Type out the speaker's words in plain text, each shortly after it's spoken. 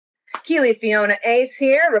Keely Fiona Ace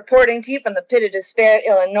here, reporting to you from the pit of despair,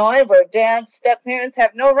 Illinois, where dads, step-parents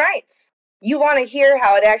have no rights. You want to hear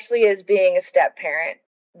how it actually is being a step-parent?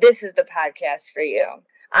 This is the podcast for you.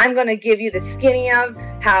 I'm going to give you the skinny of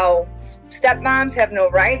how stepmoms have no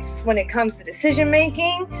rights when it comes to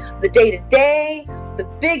decision-making, the day-to-day, the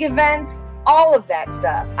big events, all of that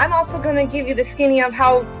stuff. I'm also going to give you the skinny of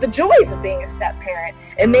how the joys of being a step-parent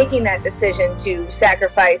and making that decision to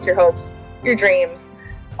sacrifice your hopes, your dreams,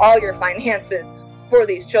 all your finances for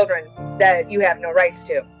these children that you have no rights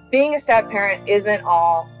to. Being a step-parent isn't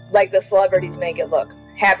all like the celebrities make it look.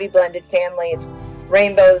 Happy blended families,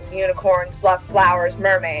 rainbows, unicorns, fluff flowers,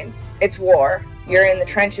 mermaids. It's war. You're in the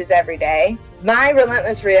trenches every day. My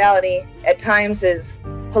relentless reality at times is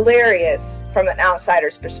hilarious from an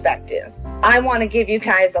outsider's perspective. I want to give you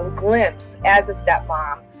guys a glimpse as a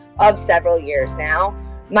stepmom of several years now.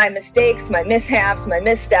 My mistakes, my mishaps, my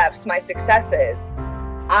missteps, my successes.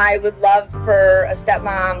 I would love for a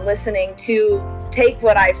stepmom listening to take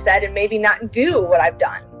what I've said and maybe not do what I've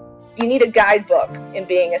done. You need a guidebook in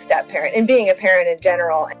being a step-parent, in being a parent in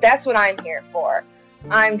general. That's what I'm here for.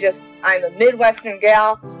 I'm a Midwestern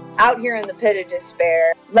gal out here in the pit of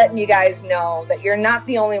despair, letting you guys know that you're not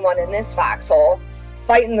the only one in this foxhole,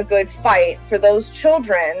 fighting the good fight for those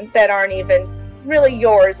children that aren't even really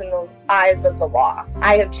yours in the eyes of the law.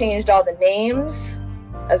 I have changed all the names,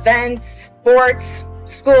 events, sports,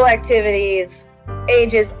 school activities,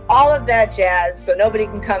 ages, all of that jazz, so nobody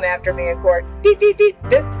can come after me in court.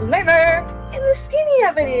 Disclaimer! And the skinny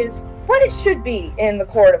of it is, what it should be in the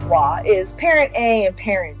court of law is parent A and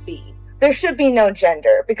parent B. There should be no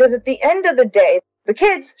gender, because at the end of the day, the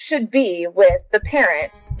kids should be with the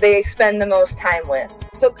parent they spend the most time with.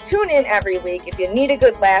 So tune in every week if you need a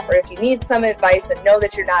good laugh or if you need some advice, and know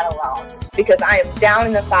that you're not alone, because I am down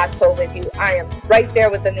in the foxhole with you. I am right there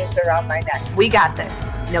with the noose around my neck. We got this.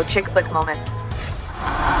 No chick flick moments.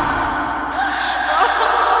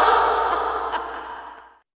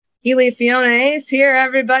 Keely Fiona Ace here,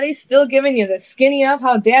 everybody. Still giving you the skinny of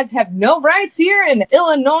how dads have no rights here in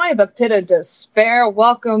Illinois, the pit of despair.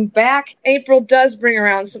 Welcome back. April does bring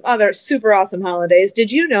around some other super awesome holidays.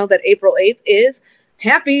 Did you know that April 8th is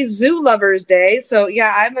Happy Zoo Lovers Day? So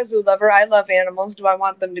yeah, I'm a zoo lover. I love animals. Do I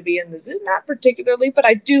want them to be in the zoo? Not particularly, but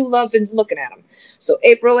I do love looking at them. So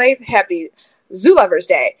April 8th, Happy Zoo Lovers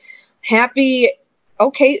Day.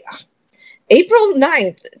 April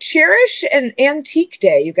 9th, Cherish an Antique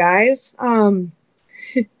Day, you guys.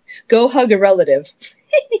 Go hug a relative.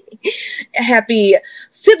 Happy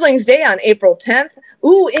Siblings Day on April 10th.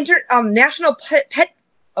 Ooh, National Pet.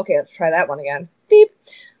 Okay, let's try that one again. Beep.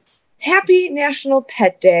 Happy National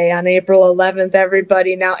Pet Day on April 11th,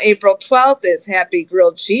 everybody. Now, April 12th is Happy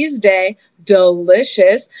Grilled Cheese Day.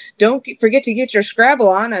 Delicious. Don't forget to get your Scrabble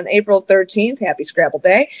on April 13th. Happy Scrabble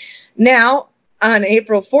Day. Now, on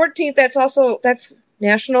April 14th, that's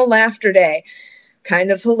National Laughter Day. Kind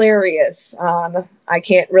of hilarious. I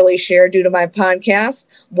can't really share due to my podcast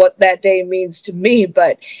what that day means to me,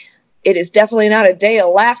 but it is definitely not a day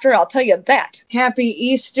of laughter, I'll tell you that. Happy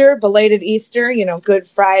Easter, belated Easter, Good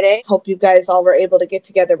Friday. Hope you guys all were able to get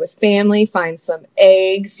together with family, find some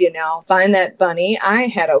eggs, find that bunny. I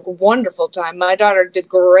had a wonderful time. My daughter did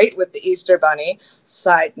great with the Easter bunny.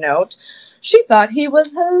 Side note, she thought he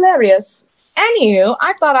was hilarious. Anywho,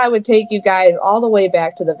 I thought I would take you guys all the way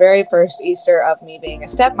back to the very first Easter of me being a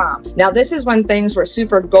stepmom. Now, this is when things were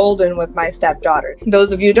super golden with my stepdaughter.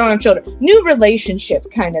 Those of you who don't have children, new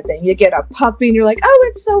relationship kind of thing. You get a puppy and you're like, oh,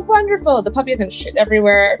 it's so wonderful. The puppy hasn't shit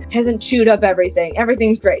everywhere, hasn't chewed up everything.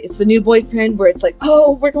 Everything's great. It's the new boyfriend where it's like,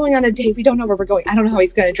 oh, we're going on a date. We don't know where we're going. I don't know how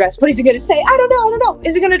he's going to dress. What is he going to say? I don't know.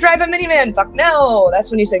 Is he going to drive a minivan? Fuck no.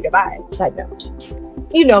 That's when you say goodbye. Side note.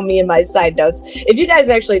 You know me and my side notes. If you guys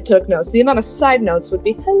actually took notes, the amount of side notes would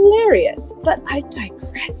be hilarious. But I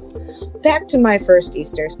digress. Back to my first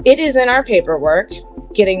Easter. It is in our paperwork,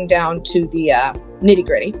 getting down to the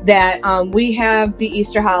nitty-gritty, that we have the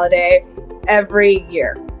Easter holiday every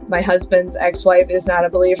year. My husband's ex-wife is not a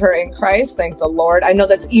believer in Christ, thank the Lord. I know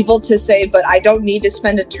that's evil to say, but I don't need to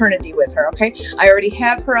spend eternity with her, okay? I already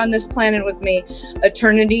have her on this planet with me.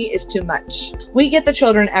 Eternity is too much. We get the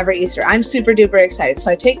children every Easter. I'm super duper excited.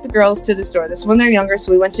 So I take the girls to the store. This is when they're younger,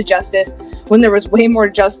 so we went to Justice when there was way more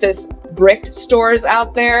Justice brick stores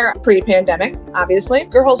out there pre-pandemic, obviously.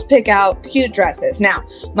 Girls pick out cute dresses. Now,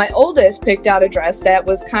 my oldest picked out a dress that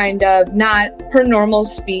was kind of not her normal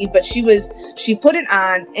speed, but she put it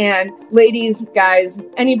on. And ladies, guys,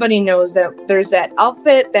 anybody knows that there's that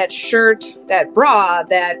outfit, that shirt, that bra,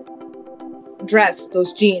 that dress,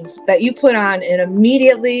 those jeans that you put on and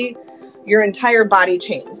immediately your entire body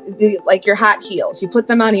changes, like your hot heels. You put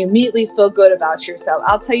them on and you immediately feel good about yourself.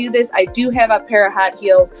 I'll tell you this, I do have a pair of hot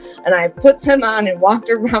heels and I've put them on and walked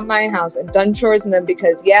around my house and done chores in them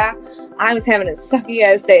because, yeah, I was having a sucky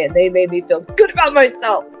ass day and they made me feel good about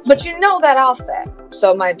myself. But you know that outfit.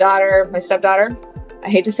 So my stepdaughter, I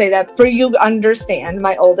hate to say that, for you understand,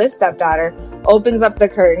 my oldest stepdaughter opens up the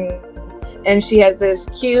curtain and she has this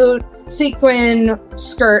cute sequin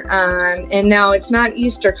skirt on, and now it's not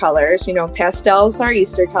Easter colors, you know, pastels are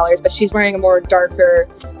Easter colors, but she's wearing a more darker,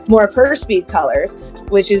 more of her speed colors,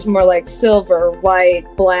 which is more like silver, white,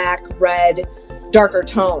 black, red, darker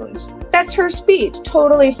tones. That's her speed.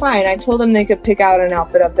 Totally fine. I told them they could pick out an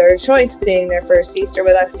outfit of their choice, being their first Easter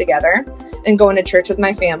with us together and going to church with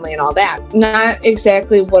my family and all that. Not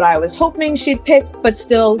exactly what I was hoping she'd pick, but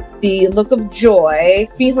still the look of joy,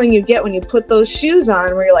 feeling you get when you put those shoes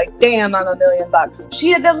on where you're like, damn, I'm $1 million. She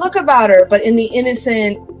had that look about her, but in the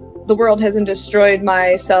innocent, the world hasn't destroyed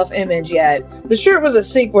my self-image yet. The shirt was a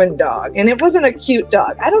sequin dog, and it wasn't a cute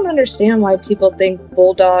dog. I don't understand why people think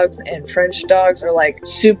bulldogs and French dogs are like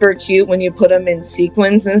super cute when you put them in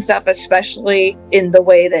sequins and stuff, especially in the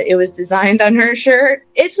way that it was designed on her shirt.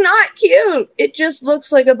 It's not cute. It just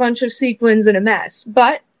looks like a bunch of sequins in a mess,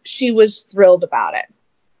 but she was thrilled about it.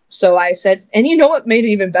 So I said, and you know what made it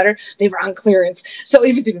even better? They were on clearance, so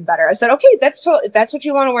it was even better. I said, okay, if that's what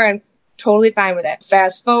you want to wear, I'm totally fine with it.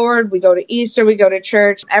 Fast forward, we go to Easter, we go to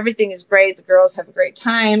church. Everything is great. The girls have a great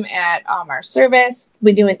time at our service.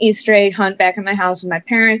 We do an Easter egg hunt back in my house with my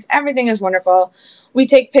parents. Everything is wonderful. We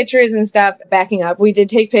take pictures and stuff. Backing up, we did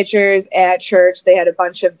take pictures at church. They had a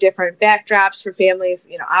bunch of different backdrops for families.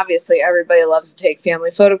 You know, obviously everybody loves to take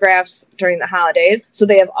family photographs during the holidays. So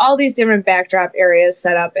they have all these different backdrop areas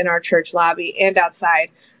set up in our church lobby and outside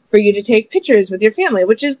for you to take pictures with your family,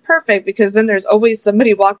 which is perfect because then there's always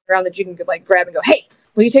somebody walking around that you can like grab and go, hey,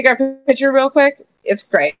 will you take our picture real quick? It's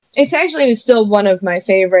great. It's actually still one of my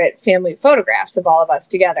favorite family photographs of all of us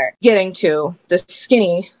together. Getting to the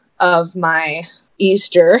skinny of my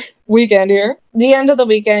Easter weekend here. The end of the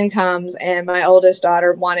weekend comes and my oldest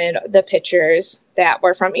daughter wanted the pictures that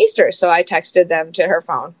were from Easter. So I texted them to her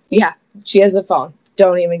phone. Yeah, she has a phone.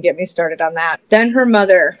 Don't even get me started on that. Then her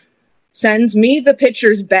mother sends me the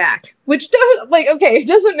pictures back, which doesn't, like, okay, it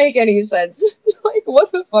doesn't make any sense. Like,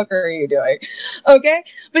 what the fuck are you doing? Okay?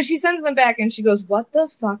 But she sends them back and she goes, what the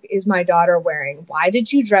fuck is my daughter wearing? Why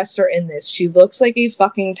did you dress her in this? She looks like a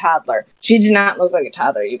fucking toddler. She did not look like a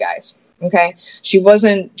toddler, you guys. Okay? She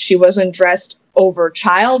wasn't dressed over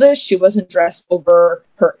childish. She wasn't dressed over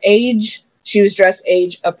her age. She was dressed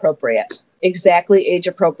age appropriate. Exactly age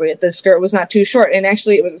appropriate. The skirt was not too short. And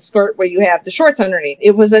actually it was a skirt where you have the shorts underneath.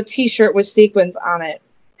 It was a t-shirt with sequins on it.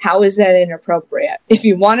 How is that inappropriate? If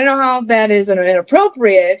you want to know how that is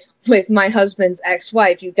inappropriate with my husband's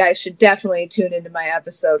ex-wife, you guys should definitely tune into my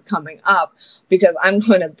episode coming up because I'm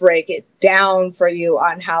going to break it down for you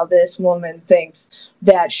on how this woman thinks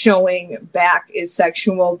that showing back is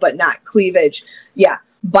sexual but not cleavage. Yeah,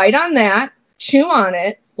 bite on that, chew on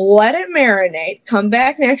it, let it marinate, come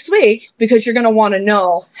back next week because you're going to want to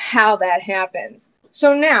know how that happens.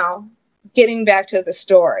 So now, getting back to the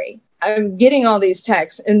story, I'm getting all these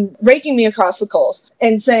texts and raking me across the coals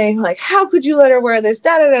and saying, like, how could you let her wear this,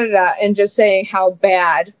 da-da-da-da, and just saying how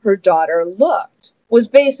bad her daughter looked was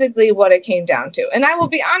basically what it came down to. And I will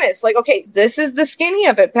be honest, like, okay, this is the Skinny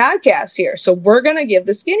of It podcast here, so we're going to give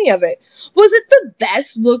the Skinny of It. Was it the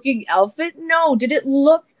best looking outfit? No. Did it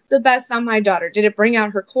look the best on my daughter? Did it bring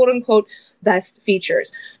out her quote unquote best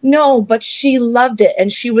features? No, but she loved it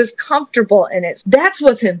and she was comfortable in it. That's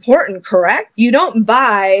what's important, correct? You don't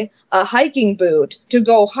buy a hiking boot to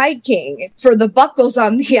go hiking for the buckles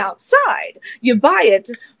on the outside. You buy it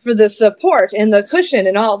for the support and the cushion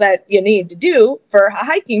and all that you need to do for a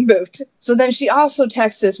hiking boot. So then she also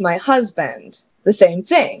texts my husband the same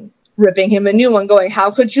thing, ripping him a new one, going,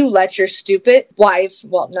 how could you let your stupid wife,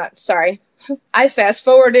 I fast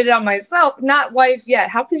forwarded it on myself, not wife yet.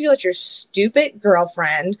 How could you let your stupid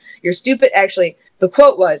girlfriend, the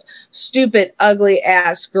quote was, stupid, ugly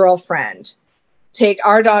ass girlfriend, take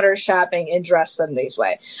our daughters shopping and dress them this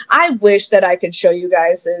way? I wish that I could show you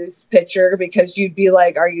guys this picture because you'd be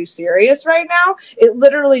like, are you serious right now? It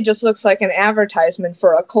literally just looks like an advertisement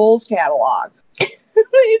for a Kohl's catalog.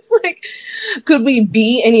 It's like, could we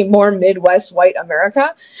be any more Midwest white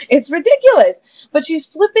America? It's ridiculous. But she's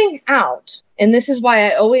flipping out. And this is why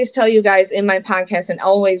I always tell you guys in my podcast and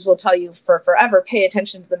always will tell you for forever, pay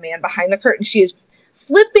attention to the man behind the curtain. She is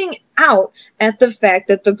flipping out at the fact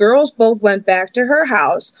that the girls both went back to her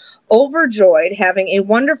house, overjoyed, having a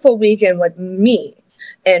wonderful weekend with me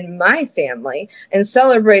and my family and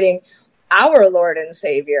celebrating our Lord and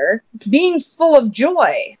Savior, being full of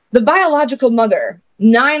joy. The biological mother,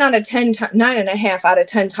 9.5 out of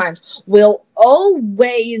 10 times, will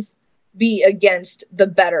always be against the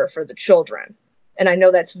better for the children. And I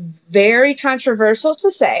know that's very controversial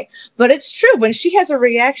to say, but it's true. When she has a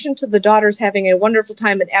reaction to the daughters having a wonderful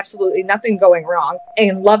time and absolutely nothing going wrong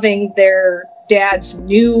and loving their dad's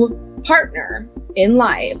new partner in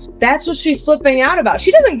life, that's what she's flipping out about.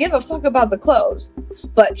 She doesn't give a fuck about the clothes,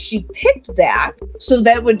 but she picked that so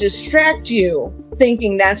that would distract you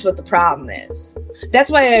thinking that's what the problem is. That's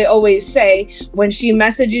why I always say, when she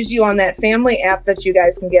messages you on that family app that you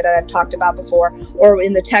guys can get, I've talked about before, or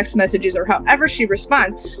in the text messages, or however she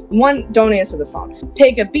responds, one, don't answer the phone.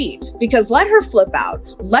 Take a beat, because let her flip out.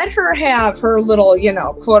 Let her have her little,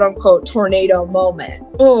 quote unquote tornado moment.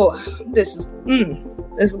 Oh, this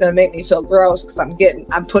is gonna make me feel gross because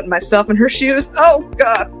I'm putting myself in her shoes. Oh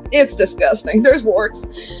God, it's disgusting. There's warts.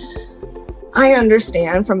 I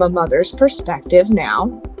understand from a mother's perspective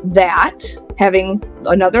now that having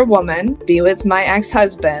another woman be with my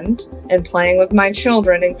ex-husband and playing with my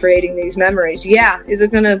children and creating these memories, is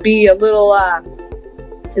it gonna be a little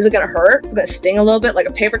is it gonna hurt? Is it gonna sting a little bit like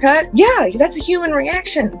a paper cut? Yeah, that's a human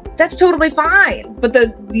reaction. That's totally fine. But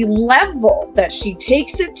the level that she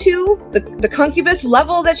takes it to, the concubus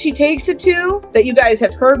level that she takes it to, that you guys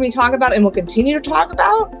have heard me talk about and will continue to talk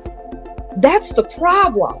about, that's the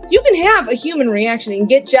problem. You can have a human reaction and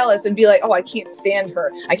get jealous and be like, oh, I can't stand her.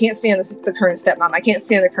 I can't stand the current stepmom. I can't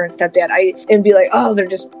stand the current stepdad. And be like, oh, they're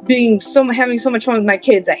just having so much fun with my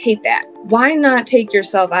kids. I hate that. Why not take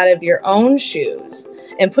yourself out of your own shoes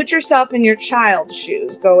and put yourself in your child's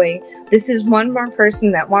shoes, going, this is one more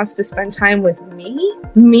person that wants to spend time with me?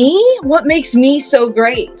 Me? What makes me so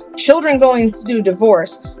great? Children going through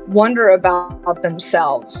divorce wonder about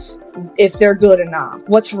themselves, if they're good enough,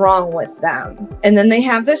 what's wrong with them. And then they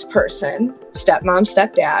have this person, stepmom,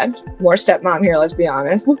 stepdad, more stepmom here, let's be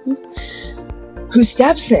honest, who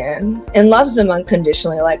steps in and loves them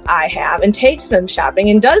unconditionally like I have, and takes them shopping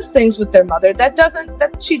and does things with their mother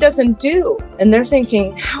that she doesn't do. And they're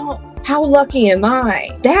thinking, how lucky am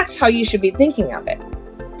I? That's how you should be thinking of it.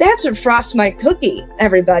 That's what frosts my cookie,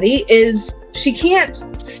 everybody, is she can't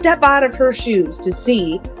step out of her shoes to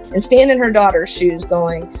see and stand in her daughter's shoes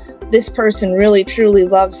going, this person really truly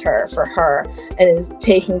loves her for her and is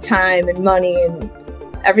taking time and money and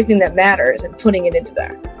everything that matters and putting it into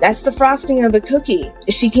there. That's the frosting of the cookie.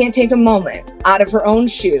 She can't take a moment out of her own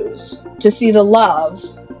shoes to see the love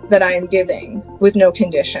that I am giving with no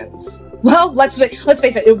conditions. Well, let's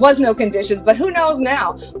face it, it was no conditions, but who knows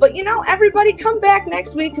now? But everybody come back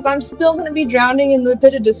next week, because I'm still going to be drowning in the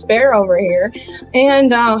pit of despair over here.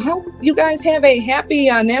 And hope you guys have a happy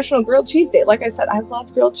National Grilled Cheese Day. Like I said, I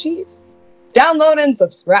love grilled cheese. Download and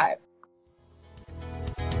subscribe.